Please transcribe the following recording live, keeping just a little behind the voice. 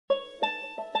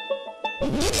Pow,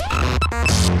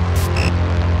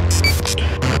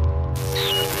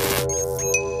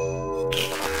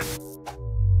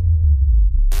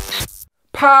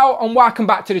 and welcome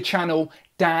back to the channel,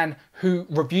 Dan Who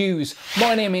Reviews.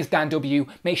 My name is Dan W.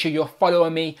 Make sure you're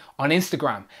following me on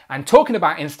Instagram. And talking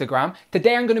about Instagram,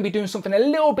 today I'm going to be doing something a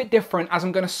little bit different, as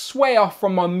I'm going to sway off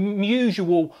from my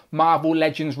usual Marvel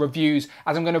Legends reviews,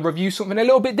 as I'm going to review something a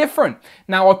little bit different.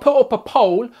 Now, I put up a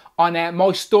poll on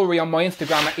my story on my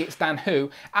Instagram at It's Dan Who,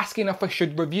 asking if I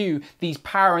should review these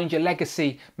Power Ranger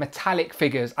Legacy metallic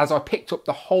figures, as I picked up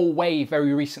the whole wave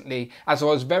very recently, as I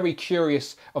was very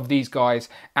curious of these guys.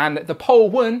 And the poll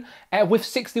won with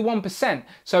 61%.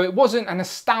 So it wasn't an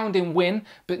astounding win,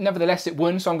 but nevertheless it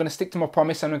won. So I'm going to stick to my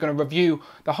promise, and I'm going to review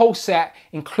the whole set,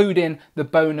 including the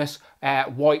bonus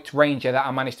white Ranger that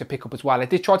I managed to pick up as well. I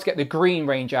did try to get the green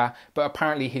Ranger, but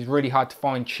apparently he's really hard to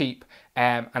find cheap.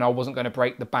 And I wasn't going to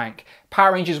break the bank.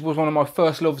 Power Rangers was one of my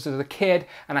first loves as a kid,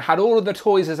 and I had all of the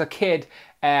toys as a kid,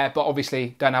 but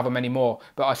obviously don't have them anymore.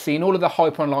 But I've seen all of the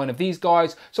hype online of these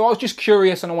guys, so I was just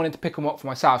curious and I wanted to pick them up for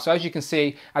myself. So as you can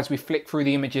see, as we flick through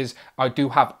the images, I do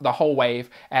have the whole wave,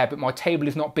 but my table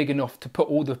is not big enough to put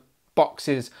all the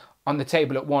boxes on the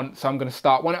table at once, so I'm going to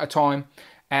start one at a time,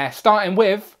 starting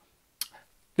with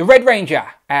the Red Ranger.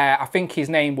 I think his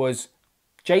name was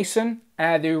Jason,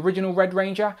 the original Red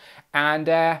Ranger, and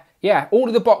yeah, all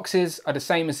of the boxes are the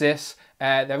same as this.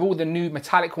 They're all the new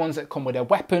metallic ones that come with their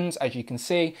weapons, as you can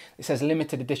see. It says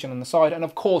limited edition on the side, and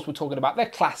of course we're talking about their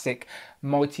classic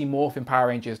Mighty Morphin Power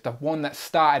Rangers, the one that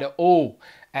started it all.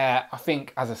 I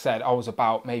think, as I said, I was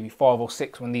about maybe 5 or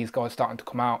 6 when these guys started to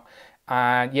come out.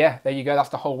 And yeah, there you go, that's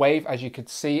the whole wave. As you can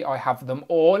see, I have them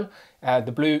all.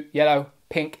 The blue, yellow,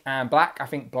 pink and black. I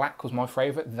think black was my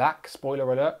favourite, that,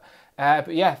 spoiler alert.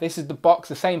 But yeah, this is the box,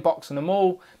 the same box on them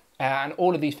all, and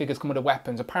all of these figures come with the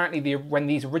weapons. Apparently, when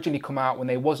these originally come out, when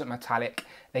they wasn't metallic,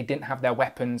 they didn't have their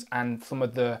weapons, and some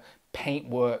of the paint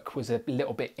work was a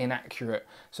little bit inaccurate.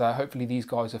 So hopefully these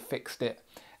guys have fixed it.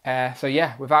 So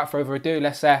yeah, without further ado,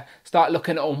 let's start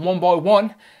looking at them one by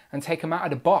one and take them out of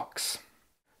the box.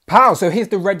 Pow, so here's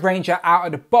the Red Ranger out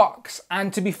of the box,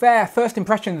 and to be fair, first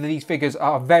impressions of these figures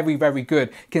are very, very good.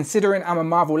 Considering I'm a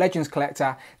Marvel Legends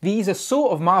collector, these are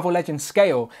sort of Marvel Legends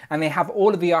scale, and they have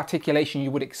all of the articulation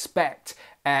you would expect.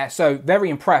 So very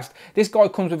impressed. This guy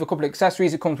comes with a couple of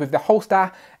accessories. It comes with the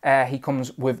holster, he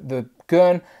comes with the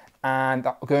gun, and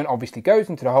the gun obviously goes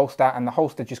into the holster, and the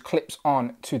holster just clips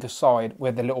on to the side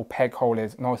where the little peg hole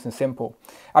is, nice and simple.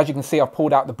 As you can see, I've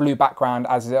pulled out the blue background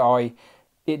as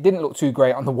it didn't look too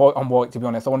great on the white, to be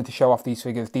honest. I wanted to show off these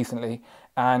figures decently.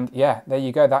 And yeah, there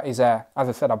you go. That is, as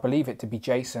I said, I believe it to be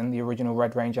Jason, the original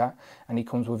Red Ranger. And he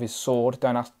comes with his sword.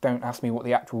 Don't ask me what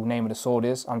the actual name of the sword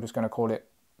is. I'm just going to call it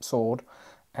sword.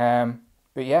 But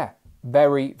yeah,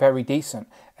 very, very decent.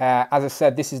 As I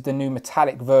said, this is the new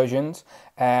metallic versions.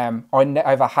 I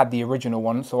never had the original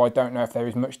one, so I don't know if there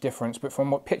is much difference. But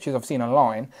from what pictures I've seen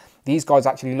online, these guys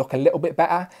actually look a little bit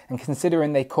better. And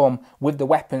considering they come with the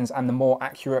weapons and the more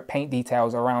accurate paint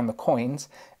details around the coins,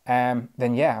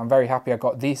 then yeah, I'm very happy I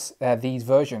got these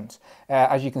versions.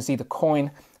 As you can see, the coin,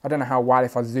 I don't know how well,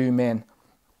 if I zoom in,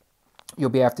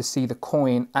 you'll be able to see the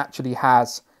coin actually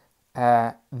has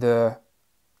the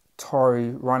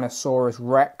Tyrannosaurus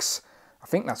Rex. I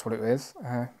think that's what it is,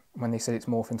 when they said it's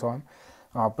morphin time.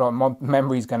 Oh, but my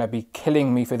memory's going to be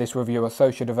killing me for this review. I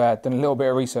so should have done a little bit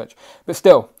of research. But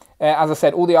still, as I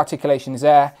said, all the articulation is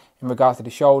there in regards to the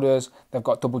shoulders. They've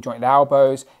got double jointed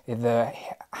elbows. The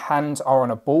hands are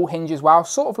on a ball hinge as well,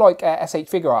 sort of like SH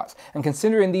Figure Arts. And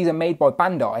considering these are made by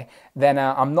Bandai, then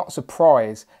I'm not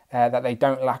surprised that they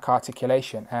don't lack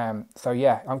articulation. So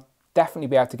yeah, I'll definitely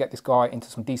be able to get this guy into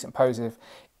some decent poses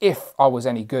if I was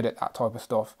any good at that type of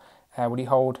stuff. Would he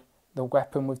hold the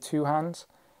weapon with 2 hands?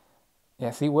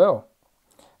 Yes, he will.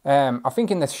 I think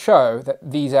in the show that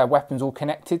these weapons all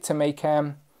connected to make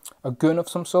a gun of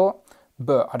some sort,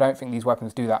 but I don't think these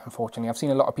weapons do that, unfortunately. I've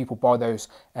seen a lot of people buy those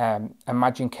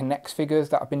Imagine Connects figures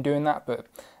that have been doing that, but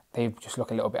they just look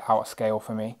a little bit out of scale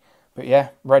for me. But yeah,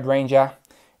 Red Ranger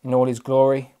in all his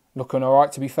glory, looking all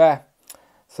right, to be fair.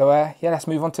 So yeah, let's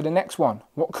move on to the next one.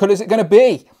 What colour is it going to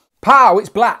be? Pow, it's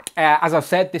black. As I've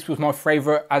said, this was my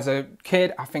favourite as a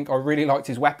kid. I think I really liked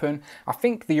his weapon. I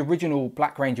think the original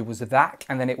Black Ranger was Zack,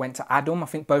 and then it went to Adam. I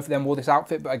think both of them wore this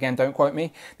outfit, but again, don't quote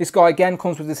me. This guy again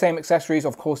comes with the same accessories.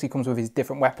 Of course, he comes with his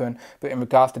different weapon, but in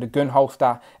regards to the gun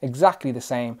holster, exactly the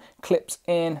same. Clips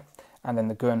in, and then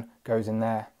the gun goes in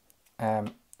there.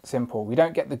 Simple. We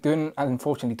don't get the gun, and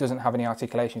unfortunately doesn't have any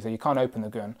articulation, so you can't open the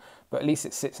gun, but at least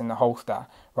it sits in the holster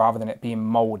rather than it being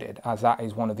molded, as that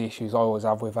is one of the issues I always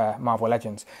have with Marvel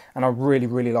Legends. And I really,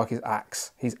 really like his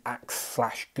axe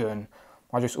slash gun.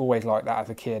 I just always liked that as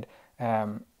a kid.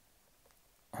 And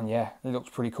yeah, it looks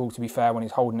pretty cool, to be fair, when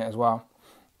he's holding it as well.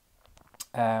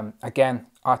 Again,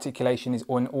 articulation is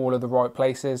in all of the right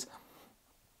places.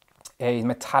 He's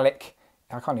metallic.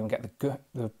 I can't even get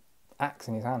the axe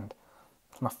in his hand.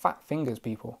 It's my fat fingers,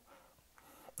 people.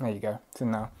 There you go. It's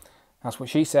in now. That's what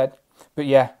she said. But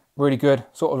yeah, really good.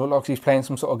 Sort of look like he's playing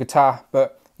some sort of guitar.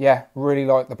 But yeah, really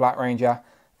like the Black Ranger.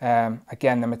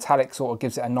 Again, the metallic sort of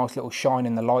gives it a nice little shine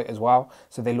in the light as well.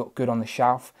 So they look good on the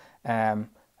shelf.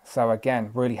 So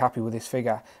again, really happy with this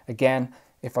figure. Again,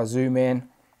 if I zoom in,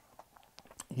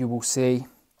 you will see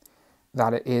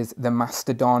that it is the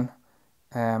Mastodon.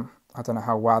 I don't know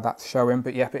how well that's showing,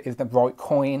 but yep, it is the right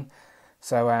coin.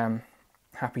 So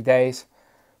happy days.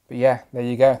 But yeah, there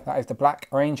you go. That is the Black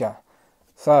Ranger.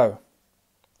 So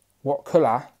what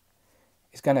colour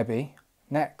is going to be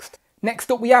next?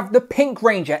 Next up, we have the Pink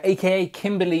Ranger, aka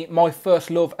Kimberly, my first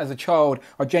love as a child.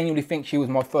 I genuinely think she was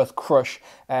my first crush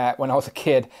when I was a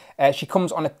kid. She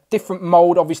comes on a different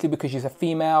mould, obviously, because she's a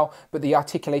female, but the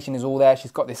articulation is all there.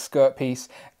 She's got this skirt piece,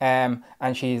 and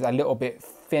she's a little bit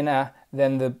thinner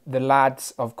than the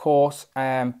lads, of course.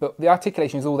 But the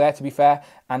articulation is all there, to be fair,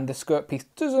 and the skirt piece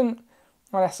doesn't,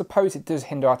 well, I suppose it does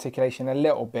hinder articulation a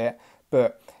little bit,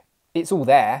 but it's all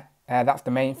there. That's the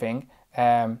main thing.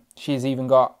 She's even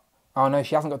got, oh no,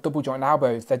 she hasn't got double jointed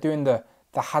elbows. They're doing the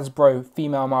Hasbro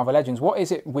female Marvel Legends. What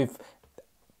is it with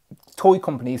toy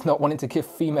companies not wanting to give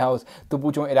females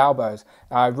double jointed elbows?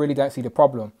 I really don't see the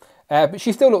problem. But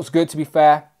she still looks good, to be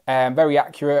fair. Very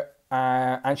accurate.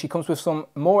 And she comes with some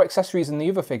more accessories than the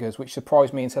other figures, which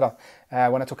surprised me instead of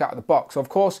when I took it out of the box. So of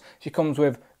course, she comes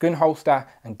with gun holster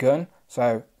and gun.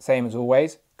 So same as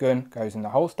always, gun goes in the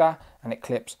holster and it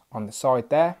clips on the side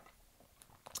there.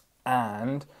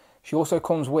 And she also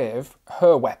comes with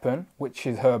her weapon, which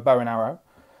is her bow and arrow.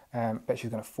 Bet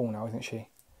she's going to fall now, isn't she?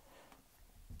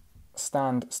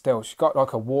 Stand still. She's got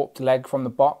like a warped leg from the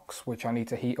box, which I need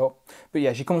to heat up. But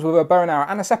yeah, she comes with a bow and arrow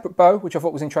and a separate bow, which I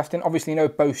thought was interesting. Obviously no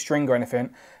bow string or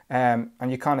anything. And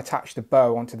you can't attach the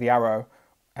bow onto the arrow.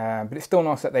 But it's still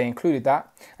nice that they included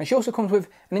that. And she also comes with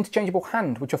an interchangeable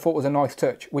hand, which I thought was a nice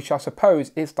touch, which I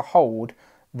suppose is to hold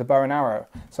the bow and arrow.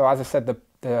 So as I said,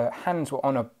 the hands were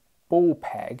on a ball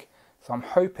peg. So I'm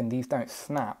hoping these don't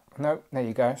snap. Nope, there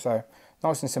you go. So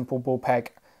nice and simple ball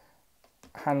peg.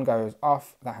 Hand goes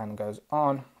off, the hand goes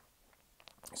on.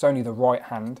 It's only the right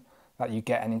hand that you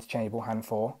get an interchangeable hand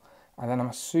for. And then I'm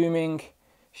assuming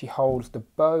she holds the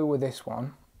bow with this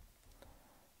one.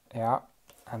 Yeah.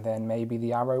 And then maybe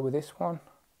the arrow with this one.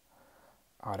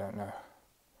 I don't know.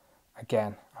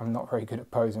 Again, I'm not very good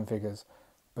at posing figures,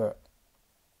 but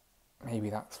maybe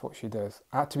that's what she does.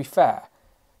 To be fair,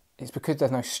 it's because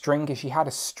there's no string. If she had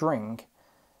a string,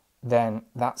 then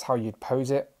that's how you'd pose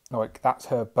it. Like, that's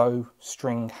her bow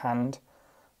string hand,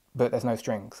 but there's no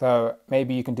string. So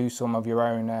maybe you can do some of your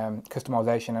own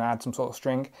customization and add some sort of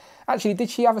string. Actually, did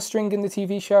she have a string in the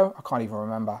TV show? I can't even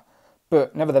remember.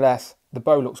 But nevertheless, the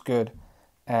bow looks good.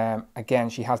 Again,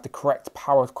 she has the correct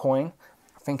powered coin.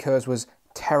 I think hers was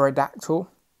pterodactyl.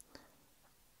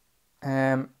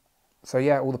 So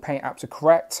yeah, all the paint apps are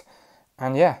correct.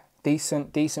 And yeah,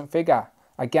 decent figure.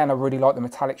 Again, I really like the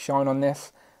metallic shine on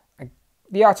this.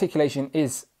 The articulation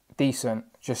is decent,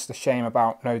 just a shame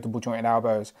about no double jointed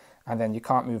elbows, and then you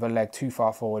can't move a leg too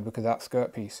far forward because of that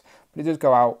skirt piece. But it does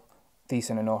go out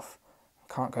decent enough.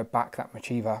 Can't go back that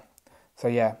much either. So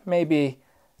yeah, maybe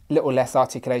a little less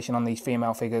articulation on these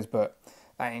female figures, but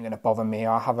that ain't going to bother me.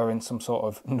 I'll have her in some sort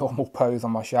of normal pose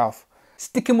on my shelf.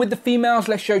 Sticking with the females,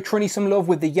 let's show Trini some love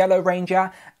with the Yellow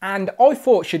Ranger. And I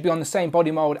thought she'd be on the same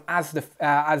body mold as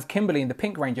Kimberly in the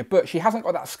Pink Ranger, but she hasn't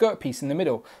got that skirt piece in the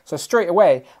middle. So straight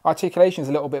away, articulation is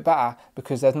a little bit better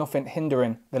because there's nothing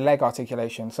hindering the leg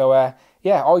articulation. So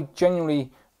yeah, I genuinely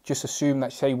just assumed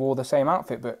that she wore the same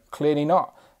outfit, but clearly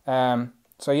not.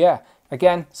 So yeah,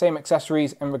 again, same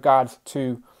accessories in regards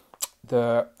to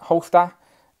the holster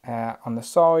on the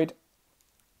side,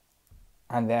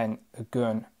 and then the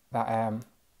gun. That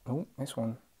oh, this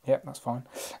one, yep, that's fine.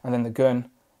 And then the gun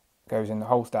goes in the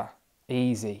holster.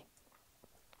 Easy.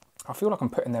 I feel like I'm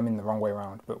putting them in the wrong way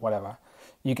around, but whatever.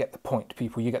 You get the point,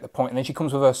 people. You get the point. And then she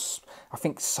comes with her, I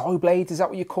think, side blades. Is that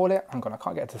what you call it? Hang on, I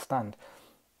can't get it to stand.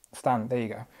 Stand. There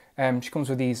you go. She comes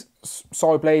with these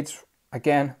side blades.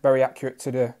 Again, very accurate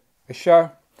to the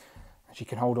show. And she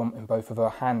can hold them in both of her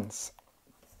hands.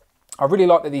 I really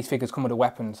like that these figures come with the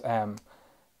weapons.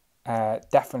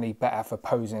 Definitely better for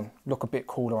posing, look a bit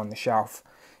cooler on the shelf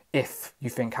if you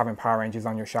think having Power Rangers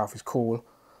on your shelf is cool.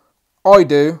 I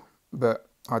do, but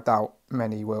I doubt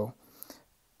many will.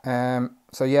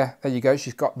 So yeah, there you go.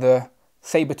 She's got the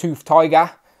saber-toothed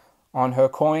tiger on her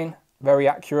coin. very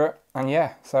accurate. And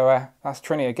yeah, so that's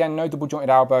Trini. Again, no double jointed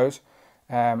elbows,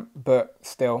 but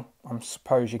still, I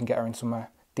suppose you can get her in some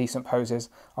decent poses.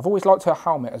 I've always liked her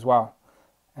helmet as well.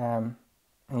 And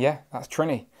yeah, that's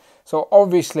Trini. So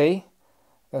obviously,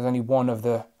 there's only one of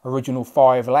the original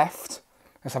 5 left.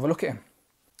 Let's have a look at him.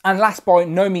 And last by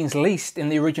no means least in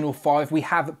the original 5, we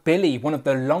have Billy, one of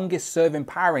the longest serving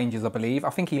Power Rangers, I believe. I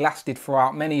think he lasted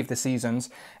throughout many of the seasons,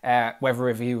 whether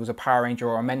if he was a Power Ranger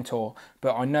or a mentor,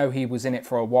 but I know he was in it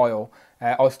for a while.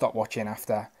 I stopped watching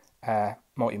after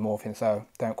Mighty Morphin, so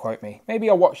don't quote me. Maybe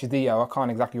I watched the video, I can't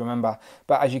exactly remember.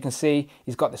 But as you can see,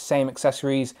 he's got the same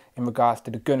accessories in regards to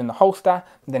the gun and the holster.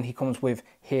 And then he comes with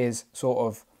his sort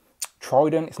of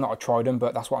trident. It's not a trident,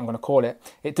 but that's what I'm going to call it.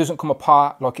 It doesn't come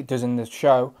apart like it does in the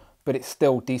show, but it's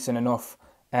still decent enough,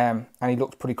 and he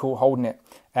looks pretty cool holding it.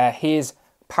 His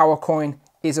power coin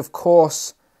is, of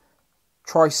course,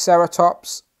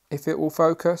 Triceratops, if it will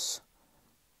focus.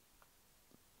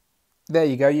 There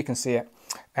you go, you can see it.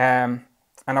 And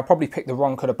I probably picked the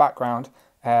wrong colour background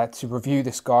to review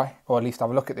this guy, or at least have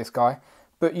a look at this guy,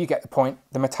 but you get the point.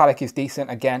 The metallic is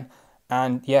decent again,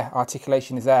 and yeah,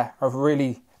 articulation is there. I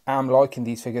really am liking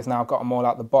these figures now. I've got them all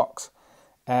out the box.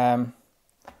 So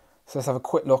let's have a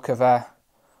quick look of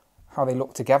how they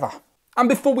look together. And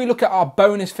before we look at our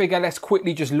bonus figure, let's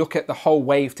quickly just look at the whole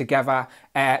wave together.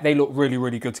 They look really,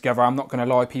 really good together. I'm not going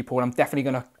to lie, people. I'm definitely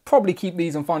going to probably keep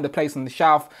these and find a place on the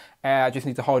shelf. I just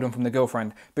need to hide them from the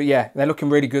girlfriend. But yeah, they're looking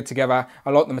really good together. I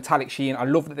like the metallic sheen. I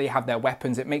love that they have their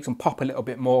weapons. It makes them pop a little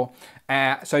bit more.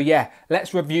 So yeah,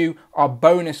 let's review our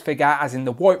bonus figure, as in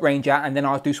the White Ranger, and then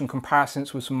I'll do some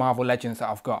comparisons with some Marvel Legends that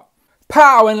I've got.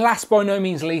 Pow, and last by no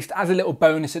means least, as a little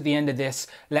bonus at the end of this,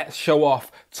 let's show off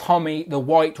Tommy the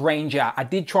White Ranger. I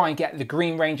did try and get the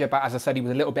Green Ranger, but as I said, he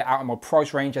was a little bit out of my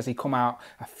price range as he come out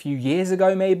a few years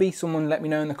ago maybe. Someone let me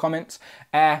know in the comments.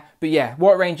 But yeah,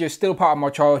 White Ranger is still part of my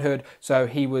childhood, so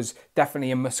he was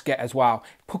definitely a must get as well.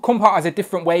 Come part as a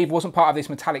different wave, wasn't part of this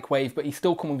metallic wave, but he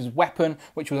still come with his weapon,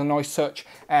 which was a nice touch.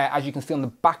 As you can see on the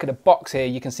back of the box here,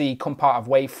 you can see he come part of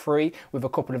wave 3 with a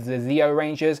couple of the Zeo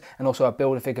Rangers and also a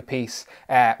Build-A-Figure piece.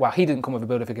 Well, he didn't come with a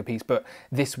Build-A-Figure piece, but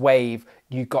this wave,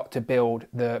 you got to build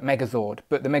the Megazord.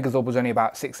 But the Megazord was only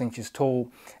about 6 inches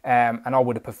tall, and I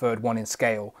would have preferred one in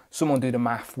scale. Someone do the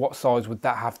math. What size would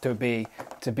that have to be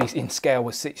in scale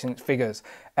with 6-inch figures?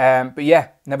 But yeah,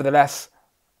 nevertheless,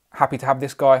 happy to have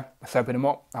this guy. Let's open him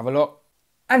up, have a look.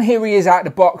 And here he is out of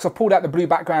the box. I've pulled out the blue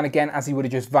background again, as he would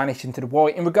have just vanished into the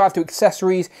white. In regards to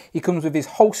accessories, he comes with his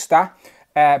holster,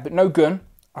 but no gun.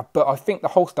 But I think the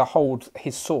holster holds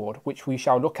his sword, which we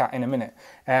shall look at in a minute.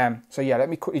 So yeah, let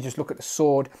me quickly just look at the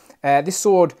sword. This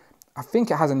sword, I think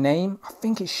it has a name. I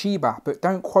think it's Sheba, but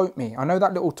don't quote me. I know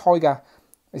that little tiger,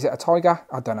 is it a tiger?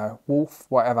 I don't know, wolf,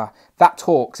 whatever. That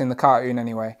talks in the cartoon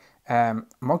anyway.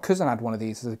 My cousin had one of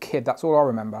these as a kid, that's all I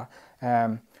remember.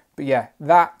 But yeah,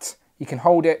 that, you can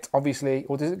hold it, obviously,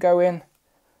 or does it go in?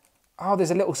 Oh,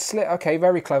 there's a little slit. Okay,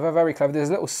 very clever, very clever. There's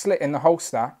a little slit in the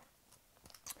holster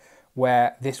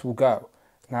where this will go.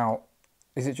 Now,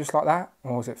 is it just like that,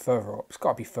 or is it further up? It's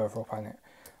got to be further up, hasn't it?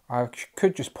 I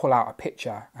could just pull out a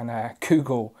picture and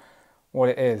Google what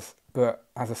it is, but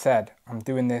as I said, I'm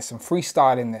doing this, I'm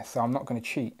freestyling this, so I'm not going to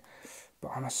cheat.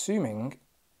 But I'm assuming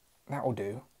that will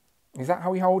do. Is that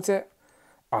how he holds it?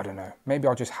 I don't know. Maybe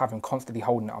I'll just have him constantly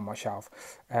holding it on my shelf.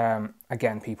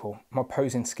 Again, people, my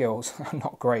posing skills are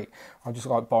not great. I just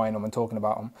like buying them and talking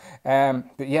about them.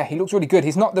 But yeah, he looks really good.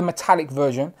 He's not the metallic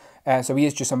version, so he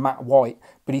is just a matte white,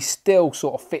 but he still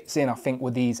sort of fits in, I think,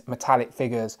 with these metallic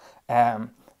figures,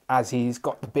 as he's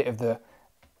got the bit of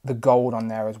the gold on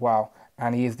there as well.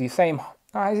 And he is the same.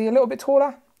 Is he a little bit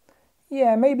taller?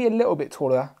 Yeah, maybe a little bit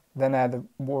taller than the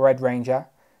Red Ranger.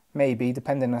 Maybe,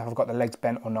 depending on if I've got the legs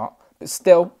bent or not. But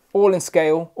still, all in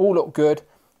scale, all look good.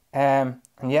 And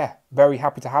yeah, very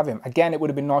happy to have him. Again, it would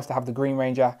have been nice to have the Green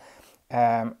Ranger,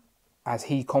 as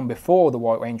he come before the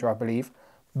White Ranger, I believe.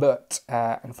 But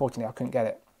unfortunately, I couldn't get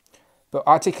it. But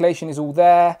articulation is all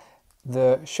there.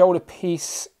 The shoulder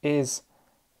piece is,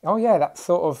 oh yeah, that's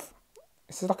sort of,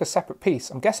 this is like a separate piece.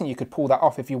 I'm guessing you could pull that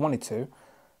off if you wanted to,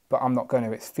 but I'm not going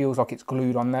to. It feels like it's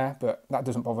glued on there, but that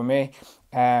doesn't bother me.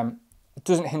 It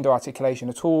doesn't hinder articulation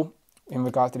at all in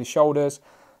regards to the shoulders.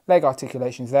 Leg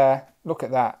articulation's there. Look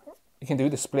at that. You can do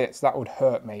the splits. That would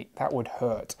hurt, mate. That would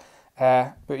hurt.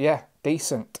 But yeah,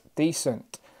 decent,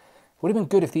 decent. Would have been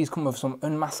good if these come with some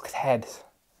unmasked heads.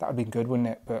 That would be good, wouldn't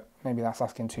it? But maybe that's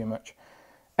asking too much.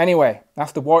 Anyway,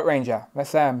 that's the White Ranger.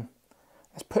 Let's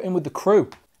put him with the crew.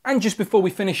 And just before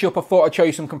we finish up, I thought I'd show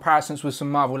you some comparisons with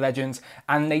some Marvel Legends,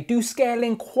 and they do scale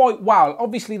in quite well.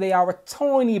 Obviously, they are a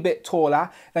tiny bit taller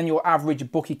than your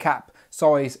average Bucky Cap /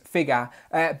 size figure,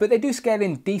 but they do scale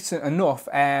in decent enough.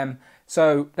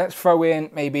 So let's throw in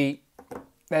maybe,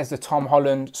 there's the Tom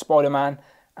Holland Spider-Man.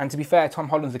 And to be fair, Tom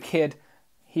Holland's a kid.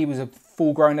 He was a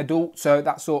full-grown adult, so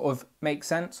that sort of makes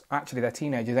sense. Actually, they're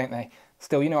teenagers, ain't they?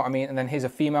 Still, you know what I mean? And then here's a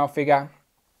female figure.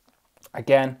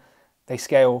 Again, they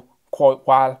scale quite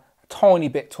well. A tiny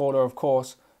bit taller, of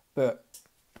course, but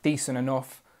decent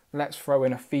enough. Let's throw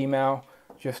in a female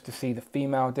just to see the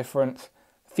female difference.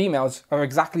 Females are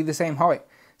exactly the same height.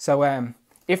 So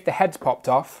if the head's popped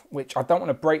off, which I don't want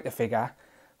to break the figure,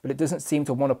 but it doesn't seem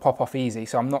to want to pop off easy,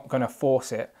 so I'm not going to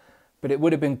force it. But it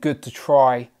would have been good to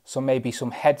try maybe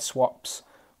some head swaps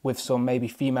with some maybe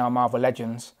female Marvel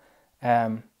Legends.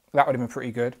 That would have been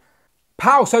pretty good.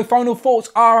 Pow, so final thoughts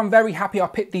are I'm very happy I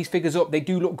picked these figures up. They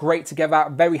do look great together.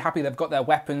 Very happy they've got their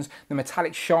weapons. The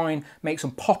metallic shine makes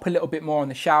them pop a little bit more on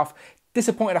the shelf.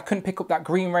 Disappointed I couldn't pick up that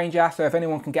Green Ranger, so if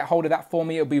anyone can get hold of that for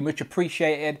me, it'll be much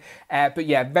appreciated. But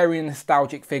yeah, very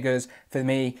nostalgic figures for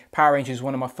me. Power Rangers is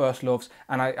one of my first loves,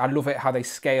 and I love it how they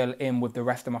scale in with the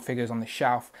rest of my figures on the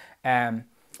shelf.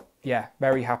 Yeah,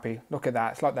 very happy. Look at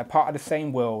that. It's like they're part of the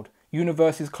same world.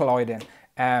 Universes colliding.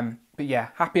 But yeah,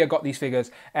 happy I got these figures.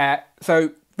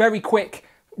 So very quick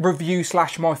review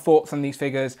 / my thoughts on these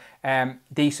figures.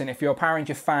 Decent. If you're a Power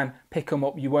Rangers fan, pick them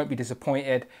up. You won't be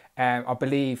disappointed. I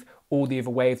believe all the other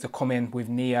waves are coming with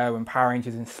Neo and Power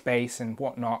Rangers in space and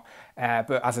whatnot.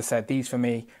 But as I said, these for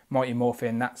me, Mighty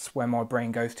Morphin, that's where my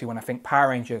brain goes to when I think Power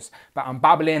Rangers. But I'm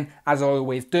babbling, as I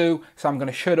always do, so I'm going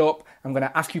to shut up. I'm going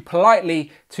to ask you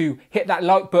politely to hit that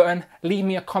like button. Leave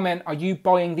me a comment. Are you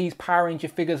buying these Power Ranger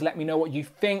figures? Let me know what you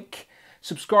think.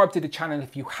 Subscribe to the channel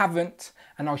if you haven't.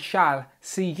 And I shall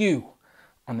see you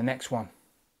on the next one.